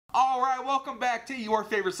Alright, welcome back to your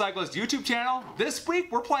favorite cyclist YouTube channel. This week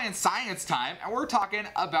we're playing Science Time and we're talking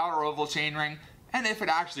about our oval chainring and if it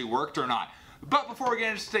actually worked or not. But before we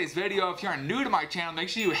get into today's video, if you're new to my channel, make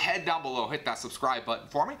sure you head down below, hit that subscribe button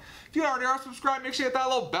for me. If you already are subscribed, make sure you hit that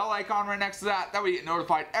little bell icon right next to that. That way you get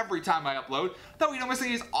notified every time I upload. That way you don't miss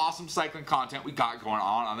any of these awesome cycling content we got going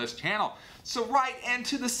on this channel. So right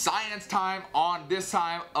into the Science Time on this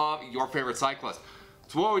time of your favorite cyclist.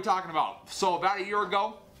 So what are we talking about? So about a year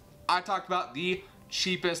ago, I talked about the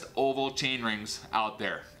cheapest oval chainrings out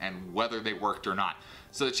there and whether they worked or not.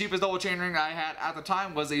 So the cheapest oval chainring I had at the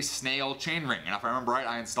time was a snail chainring, and if I remember right,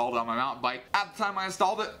 I installed it on my mountain bike. At the time I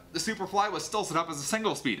installed it, the Superfly was still set up as a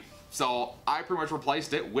single speed. So I pretty much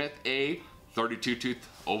replaced it with a 32 tooth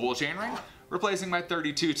oval chainring, replacing my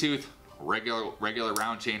 32 tooth regular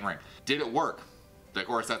round chainring. Did it work? Of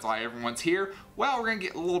course, that's why everyone's here. Well, we're gonna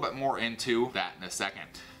get a little bit more into that in a second.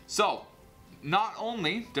 So not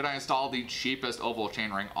only did I install the cheapest oval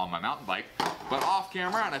chainring on my mountain bike, but off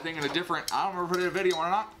camera, and I think in a different, I don't remember if I did a video or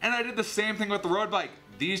not, and I did the same thing with the road bike.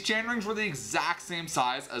 These chainrings were the exact same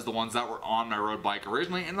size as the ones that were on my road bike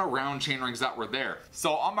originally and the round chainrings that were there.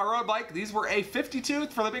 So on my road bike, these were a 50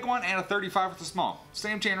 tooth for the big one and a 35 for the small.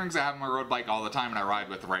 Same chainrings I have on my road bike all the time and I ride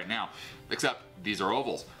with right now, except these are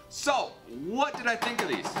ovals. So what did I think of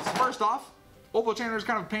these? First off, oval chainring is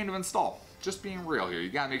kind of a pain to install. Just being real here. You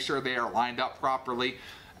gotta make sure they are lined up properly.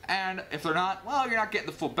 And if they're not, well, you're not getting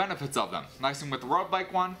the full benefits of them. Nice thing with the road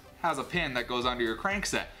bike one, has a pin that goes under your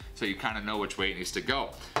crankset, so you kind of know which way it needs to go.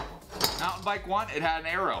 Mountain bike one, it had an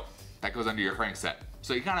arrow that goes under your crankset.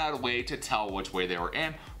 So you kind of had a way to tell which way they were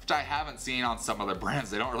in, which I haven't seen on some other brands.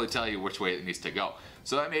 They don't really tell you which way it needs to go.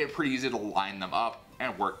 So that made it pretty easy to line them up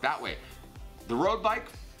and work that way. The road bike,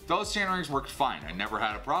 those chainrings worked fine. I never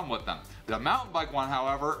had a problem with them. The mountain bike one,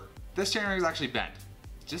 however, this chainring is actually bent.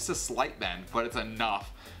 Just a slight bend, but it's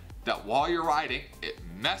enough that while you're riding, it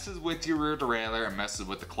messes with your rear derailleur and messes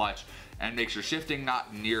with the clutch and makes your shifting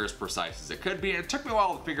not near as precise as it could be. And it took me a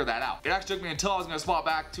while to figure that out. It actually took me until I was gonna swap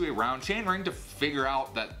back to a round chainring to figure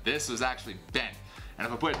out that this was actually bent. And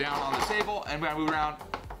if I put it down on the table and when I move around,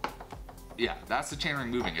 yeah, that's the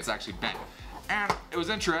chainring moving, it's actually bent. And it was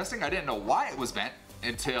interesting, I didn't know why it was bent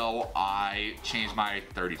until I changed my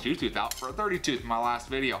 32 tooth out for a 30 tooth in my last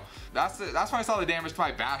video. That's when I saw the damage to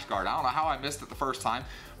my bash guard. I don't know how I missed it the first time,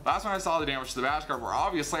 but that's when I saw the damage to the bash guard, where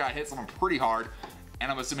obviously I hit someone pretty hard,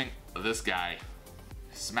 and I'm assuming this guy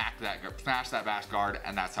smashed that bash guard,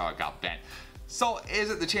 and that's how it got bent. So is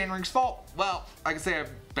it the chainring's fault? Well, like I say,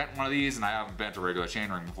 I've bent one of these and I haven't bent a regular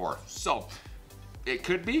chainring before. So it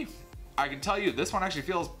could be. I can tell you this one actually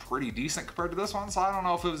feels pretty decent compared to this one, so I don't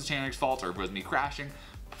know if it was the chainring's fault or if it was me crashing.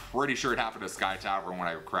 Pretty sure it happened to Sky Tavern when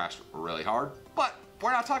I crashed really hard, but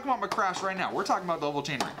we're not talking about my crash right now. We're talking about the oval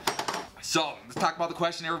chainring. So let's talk about the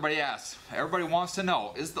question everybody asks. Everybody wants to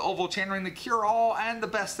know, is the oval chainring the cure-all and the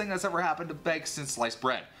best thing that's ever happened to bikes since sliced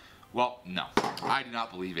bread? Well, no, I do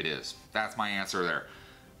not believe it is. That's my answer there.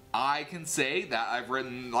 I can say that I've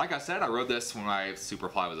ridden, like I said, I rode this when my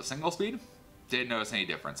Superfly was a single speed. Didn't notice any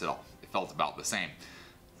difference at all. It felt about the same.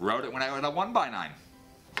 Rode it when I had a 1x9.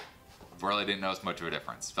 Really didn't notice much of a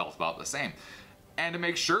difference. Felt about the same. And to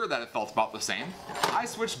make sure that it felt about the same, I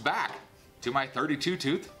switched back to my 32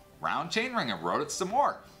 tooth round chainring and rode it some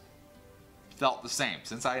more. Felt the same.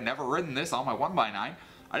 Since I had never ridden this on my 1x9, I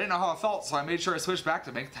didn't know how it felt, so I made sure I switched back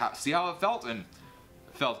to see how it felt, and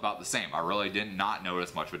it felt about the same. I really did not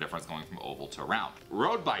notice much of a difference going from oval to round.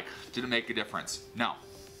 Road bike didn't make a difference. No.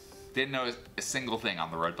 Didn't notice a single thing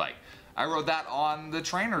on the road bike. I rode that on the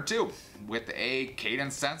trainer too, with a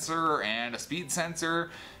cadence sensor and a speed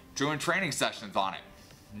sensor, doing training sessions on it.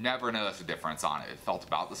 Never noticed a difference on it. It felt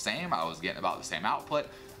about the same. I was getting about the same output.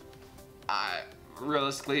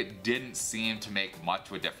 Realistically, it didn't seem to make much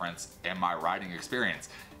of a difference in my riding experience.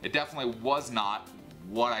 It definitely was not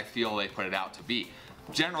what I feel they put it out to be.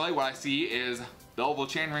 Generally, what I see is the oval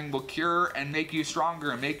chainring will cure and make you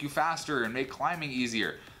stronger and make you faster and make climbing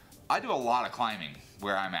easier. I do a lot of climbing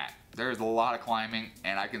where I'm at. There's a lot of climbing,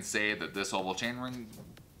 and I can say that this oval chainring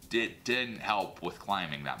didn't help with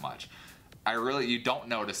climbing that much. You don't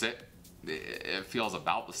notice it. It feels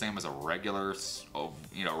about the same as a regular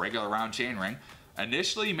round chainring.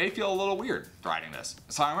 Initially, you may feel a little weird riding this.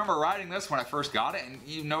 So I remember riding this when I first got it, and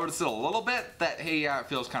you notice it a little bit that, hey, yeah, it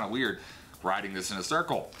feels kind of weird riding this in a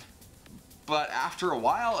circle. But after a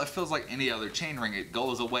while, it feels like any other chainring. It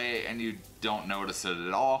goes away and you don't notice it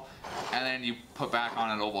at all. And then you put back on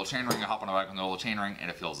an oval chainring, you hop on the bike on the oval chainring, and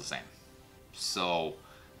it feels the same. So,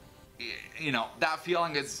 you know, that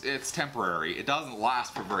feeling, it's temporary. It doesn't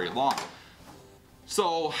last for very long.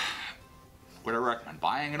 So Would I recommend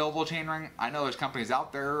buying an oval chainring? I know there's companies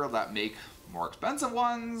out there that make more expensive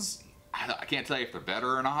ones. I can't tell you if they're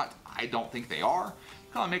better or not. I don't think they are.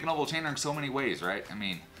 You can only make an oval chainring so many ways, right? I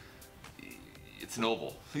mean, it's an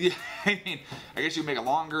oval. Yeah, I mean, I guess you can make it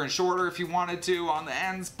longer and shorter if you wanted to on the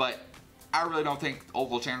ends, but I really don't think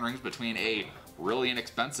oval chainrings between a really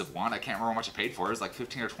inexpensive one, I can't remember how much I paid for it, it's like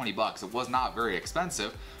 15 or 20 bucks. It was not very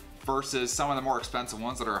expensive, versus some of the more expensive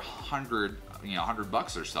ones that are 100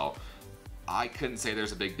 bucks or so. I couldn't say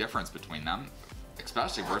there's a big difference between them,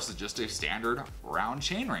 especially versus just a standard round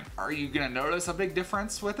chainring. Are you gonna notice a big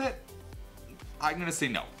difference with it? I'm gonna say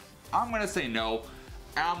no. I'm gonna say no.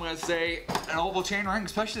 And I'm gonna say an oval chainring,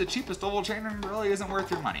 especially the cheapest oval chainring, really isn't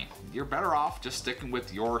worth your money. You're better off just sticking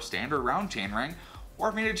with your standard round chainring, or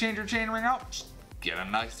if you need to change your chainring out, just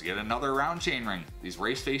get another round chainring. These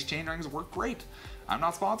race face chainrings work great. I'm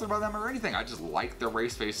not sponsored by them or anything. I just like the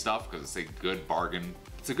race face stuff because it's a good bargain.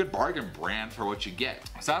 It's a good bargain brand for what you get.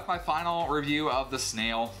 So that's my final review of the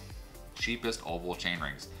Snail cheapest oval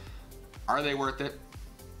chainrings. Are they worth it?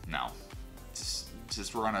 No.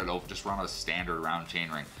 Just run a standard round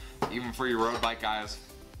chainring. Even for your road bike guys,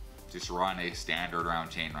 just run a standard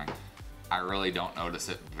round chainring. I really don't notice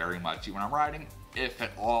it very much when I'm riding, if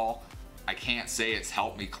at all. I can't say it's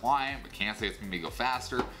helped me climb. I can't say it's made me go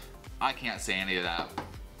faster. I can't say any of that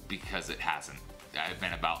because it hasn't. I've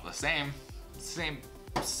been about the same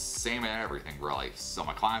in everything really. So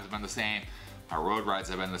my climbs have been the same. My road rides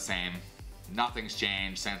have been the same. Nothing's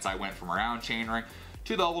changed since I went from a round chainring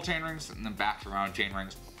to the oval chainrings and then back to round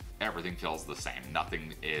chainrings. Everything feels the same.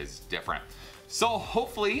 Nothing is different. So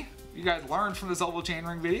hopefully you guys learned from this oval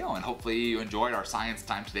chainring video, and hopefully you enjoyed our science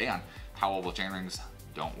time today on how oval chainrings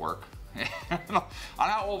don't work. On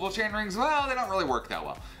how oval chainrings, well, they don't really work that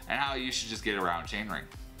well, and how you should just get a round chainring.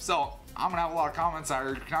 So I'm gonna have a lot of comments.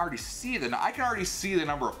 I can already see the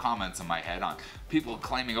number of comments in my head on people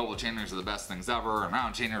claiming oval chainrings are the best things ever and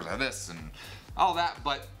round chainrings are this and all that,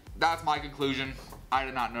 but that's my conclusion. I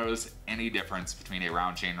did not notice any difference between a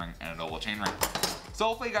round chainring and an oval chainring. So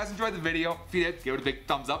hopefully you guys enjoyed the video. If you did, give it a big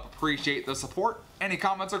thumbs up. Appreciate the support. Any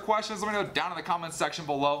comments or questions, let me know down in the comments section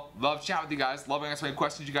below. Love chatting with you guys. Love answering any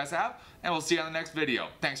questions you guys have. And we'll see you on the next video.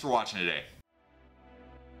 Thanks for watching today.